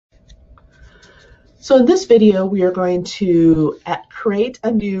So in this video, we are going to create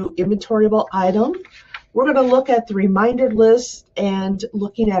a new inventoriable item. We're going to look at the reminder list and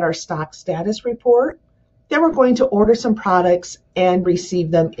looking at our stock status report. Then we're going to order some products and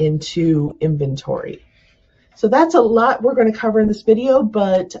receive them into inventory. So that's a lot we're going to cover in this video,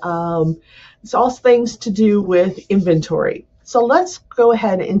 but it's all things to do with inventory. So let's go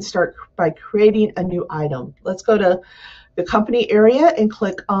ahead and start by creating a new item. Let's go to the company area and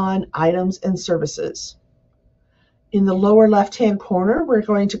click on Items and Services. In the lower left-hand corner, we're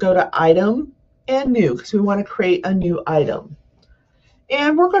going to go to Item and New because we want to create a new item.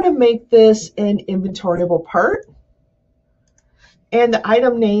 And we're going to make this an inventoriable part. And the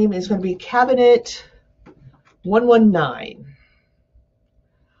item name is going to be Cabinet 119.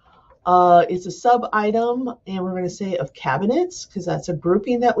 It's a sub-item, and we're going to say of cabinets because that's a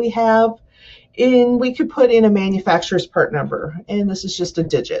grouping that we have. And we could put in a manufacturer's part number, and this is just a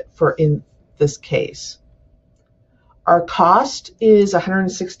digit for in this case. Our cost is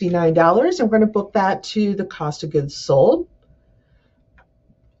 $169, and we're going to book that to the cost of goods sold.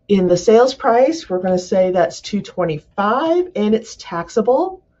 In the sales price, we're going to say that's $225, and it's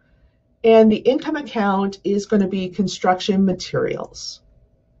taxable. And the income account is going to be construction materials.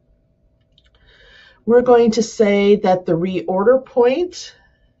 We're going to say that the reorder point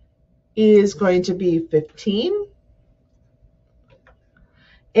is going to be 15.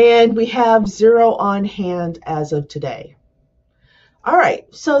 And we have 0 on hand as of today. All right,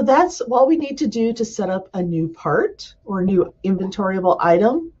 so that's all we need to do to set up a new part or a new inventoriable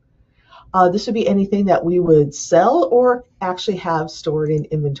item. This would be anything that we would sell or actually have stored in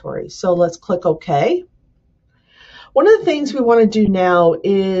inventory. So let's click OK. One of the things we want to do now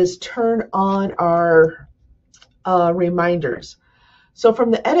is turn on our reminders. So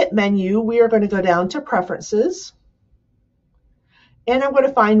from the Edit menu, we are going to go down to Preferences. And I'm going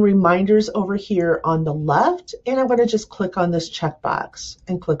to find Reminders over here on the left. And I'm going to just click on this checkbox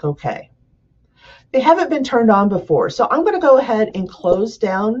and click OK. They haven't been turned on before. So I'm going to go ahead and close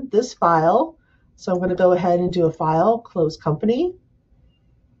down this file. So I'm going to go ahead and do a File, Close Company.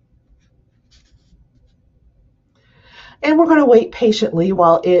 And we're going to wait patiently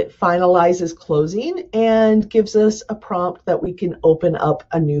while it finalizes closing and gives us a prompt that we can open up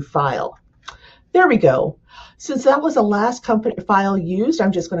a new file. There we go. Since that was the last company file used,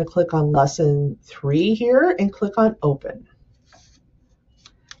 I'm just going to click on Lesson 3 here and click on Open.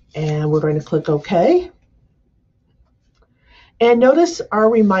 And we're going to click OK. And notice our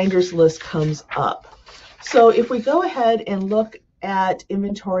reminders list comes up. So if we go ahead and look at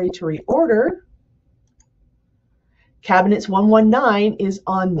Inventory to Reorder, Cabinets 119 is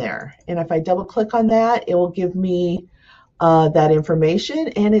on there. And if I double click on that, it will give me that information.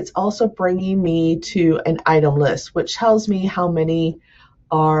 And it's also bringing me to an item list, which tells me how many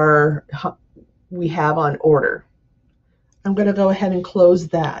we have on order. I'm going to go ahead and close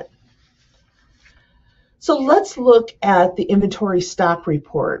that. So let's look at the inventory stock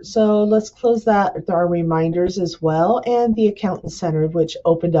report. So let's close that with our reminders as well and the Accountant Center, which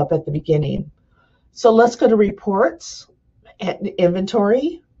opened up at the beginning. So let's go to Reports and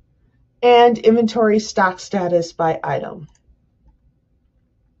Inventory and Inventory Stock Status by Item.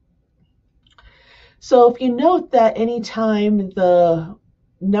 So if you note that anytime the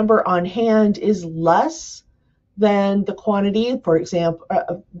number on hand is less than the quantity, for example,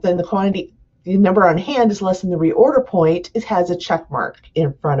 the number on hand is less than the reorder point, it has a check mark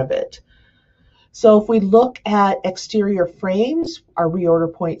in front of it. So if we look at exterior frames, our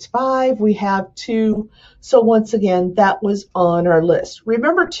reorder point's 5, we have 2. So once again, that was on our list.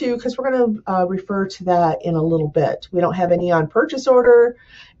 Remember 2, because we're going to refer to that in a little bit. We don't have any on purchase order,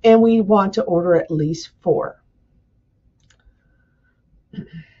 and we want to order at least 4.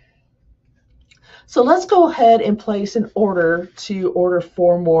 So let's go ahead and place an order to order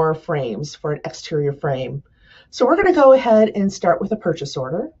 4 more frames for an exterior frame. So we're going to go ahead and start with a purchase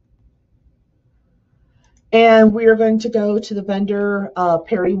order. And we are going to go to the vendor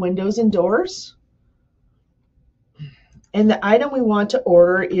Perry Windows and Doors. And the item we want to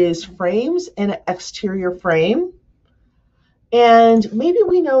order is frames and an exterior frame. And maybe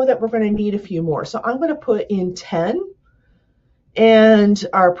we know that we're going to need a few more. So I'm going to put in 10. And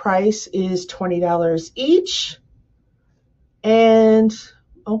our price is $20 each. And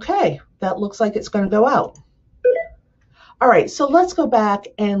okay, that looks like it's going to go out. All right, so let's go back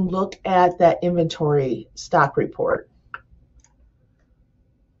and look at that inventory stock report.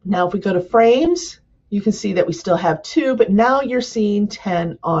 Now, if we go to frames, you can see that we still have 2, but now you're seeing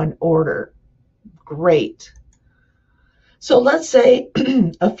 10 on order. Great. So let's say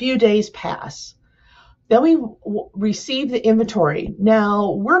a few days pass. Then we receive the inventory.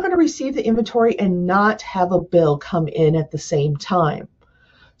 Now, we're going to receive the inventory and not have a bill come in at the same time.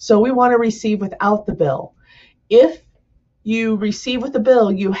 So we want to receive without the bill. If you receive with the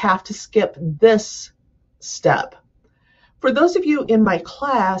bill, you have to skip this step. For those of you in my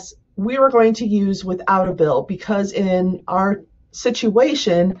class, we were going to use without a bill because in our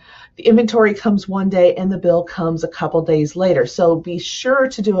situation, the inventory comes one day and the bill comes a couple days later. So be sure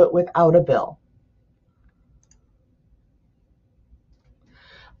to do it without a bill.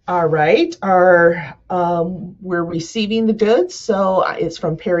 All right, we're receiving the goods, so it's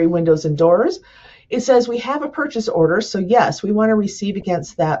from Perry Windows and Doors. It says we have a purchase order, so yes, we want to receive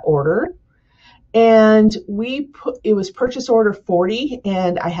against that order. And it was purchase order 40,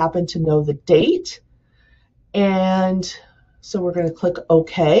 and I happen to know the date. And so we're going to click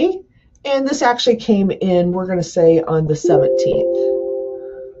OK. And this actually came in, we're going to say, on the 17th.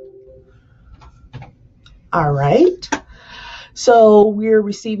 All right. So we're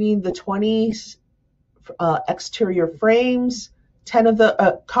receiving the 20 exterior frames, 10 of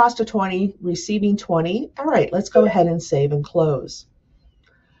the cost of 20, receiving 20. All right, let's go ahead and save and close.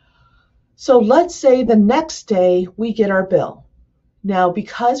 So let's say the next day we get our bill. Now,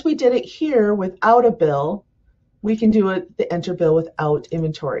 because we did it here without a bill, we can do the enter bill without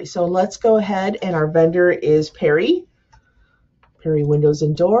inventory. So let's go ahead, and our vendor is Perry Windows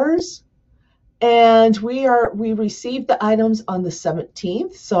and Doors. And we received the items on the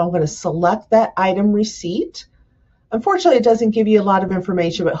 17th, so I'm going to select that item receipt. Unfortunately, it doesn't give you a lot of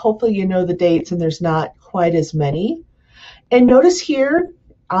information, but hopefully you know the dates and there's not quite as many. And notice here,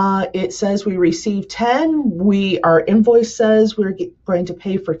 it says we received 10. Our invoice says we're going to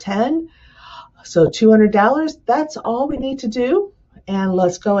pay for 10. So $200, that's all we need to do. And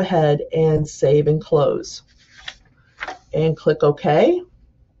let's go ahead and save and close. And click OK.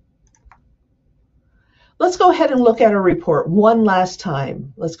 Let's go ahead and look at our report one last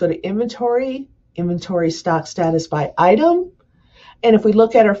time. Let's go to inventory, inventory stock status by item. And if we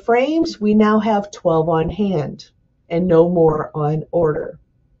look at our frames, we now have 12 on hand and no more on order.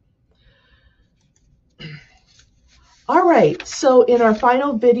 All right, so in our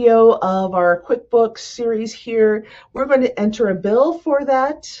final video of our QuickBooks series here, we're going to enter a bill for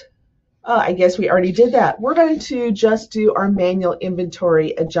that. I guess we already did that. We're going to just do our manual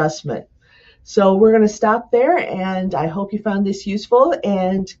inventory adjustment. So we're going to stop there, and I hope you found this useful,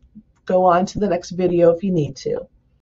 and go on to the next video if you need to.